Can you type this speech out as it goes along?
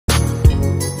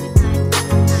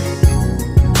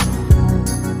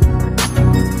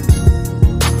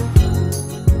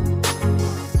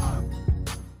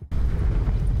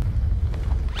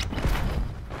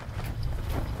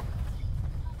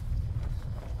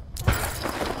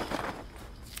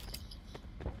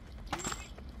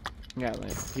Yeah,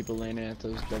 like people landing at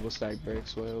those double stack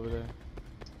bricks way over there.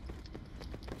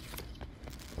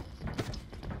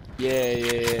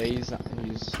 Yeah. He's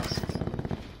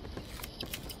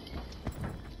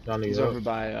over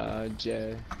by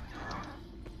Jay.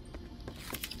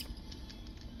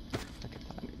 I can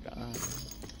find a guy.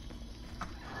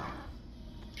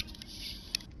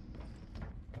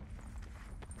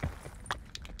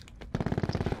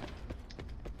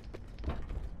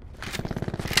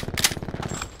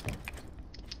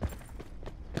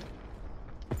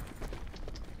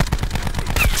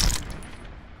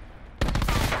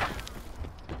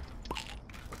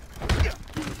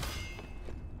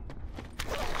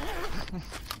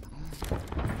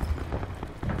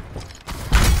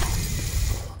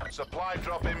 Supply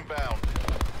drop inbound.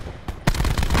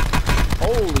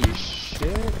 Holy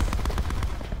shit.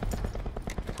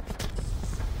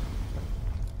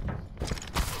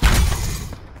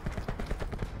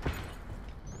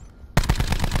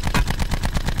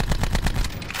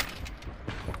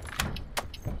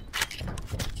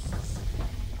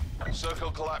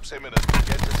 Circle collapse imminent.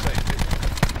 Get to safety.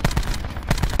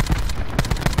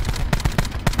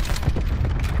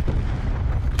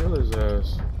 Kill his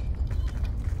ass.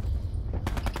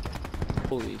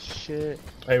 Holy shit.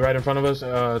 Hey, right in front of us,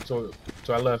 to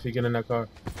our left, he get in that car.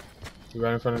 He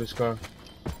right in front of this car.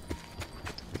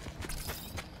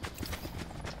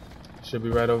 Should be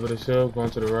right over this hill,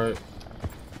 going to the right.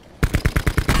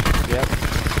 Yep.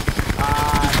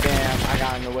 Ah, damn. I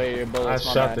got in the way of your bullets.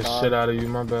 I shot the shit out of you,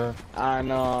 my bad. I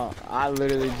know. I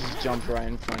literally just jumped right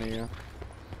in front of you.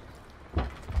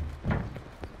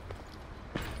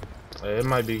 Hey, it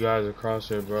might be guys across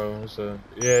here, bro.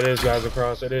 Yeah, it is guys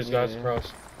across. It is guys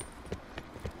across.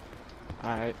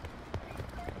 Alright.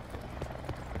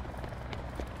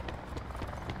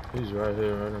 He's right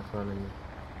here, right in front of me.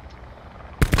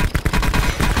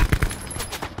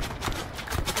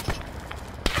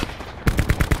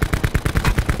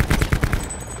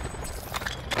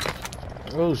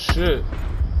 Oh shit.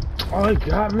 Oh, he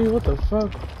got me? What the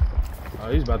fuck?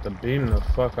 Oh, he's about to beam the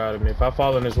fuck out of me. If I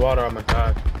fall in this water, I'ma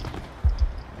die.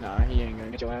 Nah, he ain't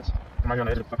gonna get your ass. Am I gonna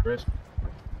hit the fuck wrist?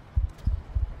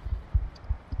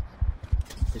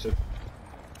 He said.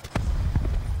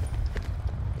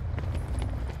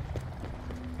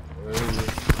 Where is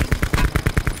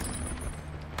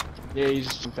he? Yeah, he's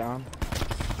just down.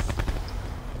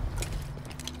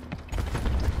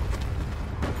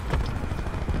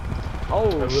 Oh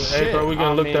shit! Hey bro, we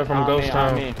getting looked at from Ghost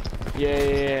Town.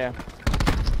 Yeah.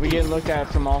 We getting looked at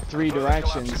from all three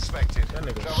directions. That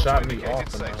nigga shot me off.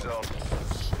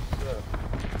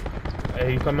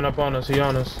 Hey, he coming up on us. He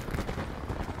on us.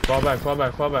 Fall back. Yep.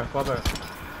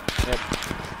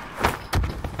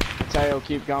 Tayo,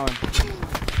 keep going.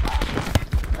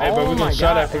 Hey, bro, we getting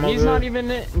shot at from over he's not even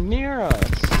near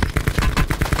us.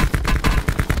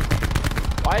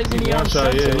 Why isn't he on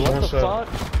sensor? Yeah, what the fuck?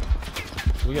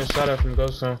 We getting shot at from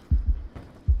Ghost Town.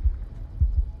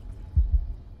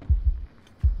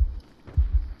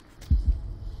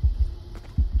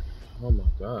 Oh my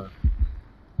god.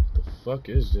 What the fuck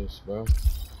is this, bro?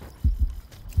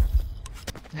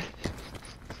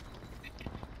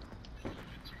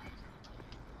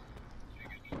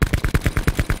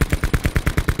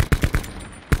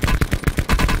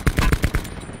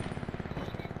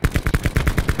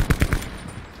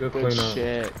 Good cleanup.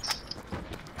 Shit.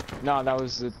 No, that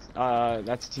was the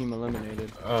that's team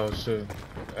eliminated. Oh shit.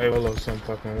 Hey, hello, some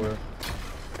fucking where?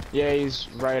 Yeah, he's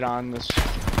right on this.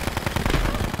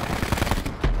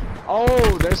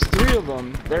 Oh, there's three of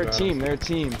them. They're a team. I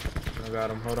got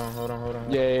him. Hold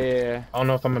on. Yeah. I don't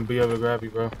know if I'm gonna be able to grab you,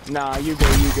 bro. Nah, you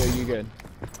good.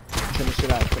 Finish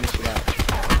it out.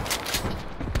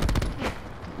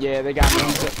 Yeah, they got me.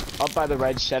 He's up by the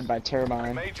red shed by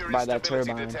turbine. By that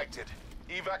turbine. Detected.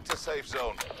 Evac to safe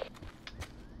zone.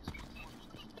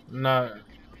 Nah.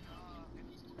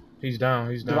 He's down.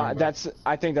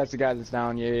 I think that's the guy that's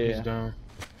down. Yeah. He's down.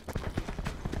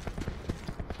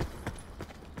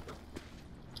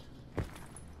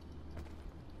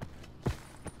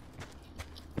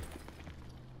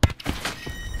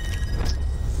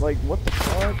 Like, what the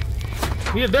fuck?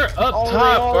 Yeah, they're up top,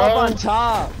 they're all bro. Up on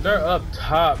top. They're up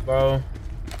top, bro.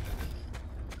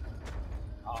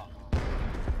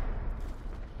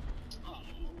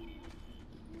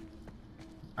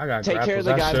 I got Take care of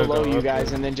the guy below you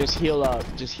guys, and then just heal up.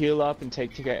 Just heal up and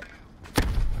take care.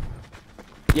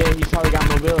 Yeah, he's probably got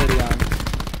mobility on.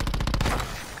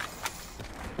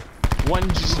 One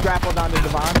just grappled onto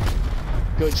Devon.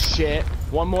 Good shit.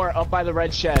 One more up by the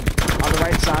red shed on the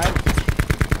right side.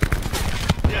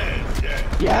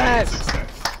 Yes!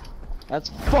 Let's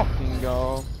fucking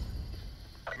go.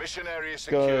 Mission area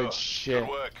secure. Good shit. Good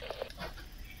work.